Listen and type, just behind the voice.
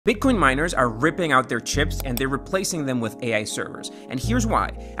Bitcoin miners are ripping out their chips and they're replacing them with AI servers. And here's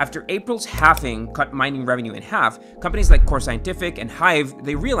why. After April's halving cut mining revenue in half, companies like Core Scientific and Hive,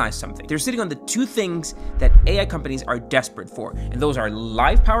 they realized something. They're sitting on the two things that AI companies are desperate for. And those are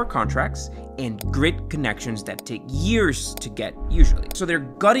live power contracts and grid connections that take years to get usually. So they're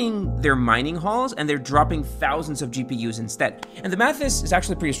gutting their mining halls and they're dropping thousands of GPUs instead. And the math is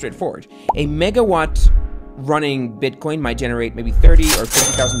actually pretty straightforward. A megawatt running Bitcoin might generate maybe $30,000 or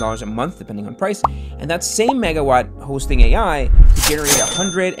 $50,000 a month, depending on price. And that same megawatt hosting AI could generate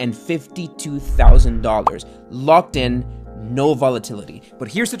 $152,000, locked in, no volatility. But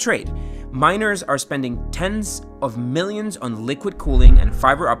here's the trade. Miners are spending tens of millions on liquid cooling and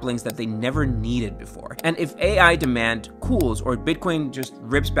fiber uplinks that they never needed before. And if AI demand cools or Bitcoin just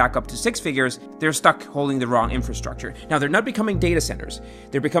rips back up to six figures, they're stuck holding the wrong infrastructure. Now, they're not becoming data centers.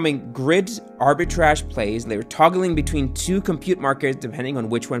 They're becoming grid arbitrage plays. They're toggling between two compute markets depending on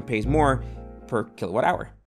which one pays more per kilowatt hour.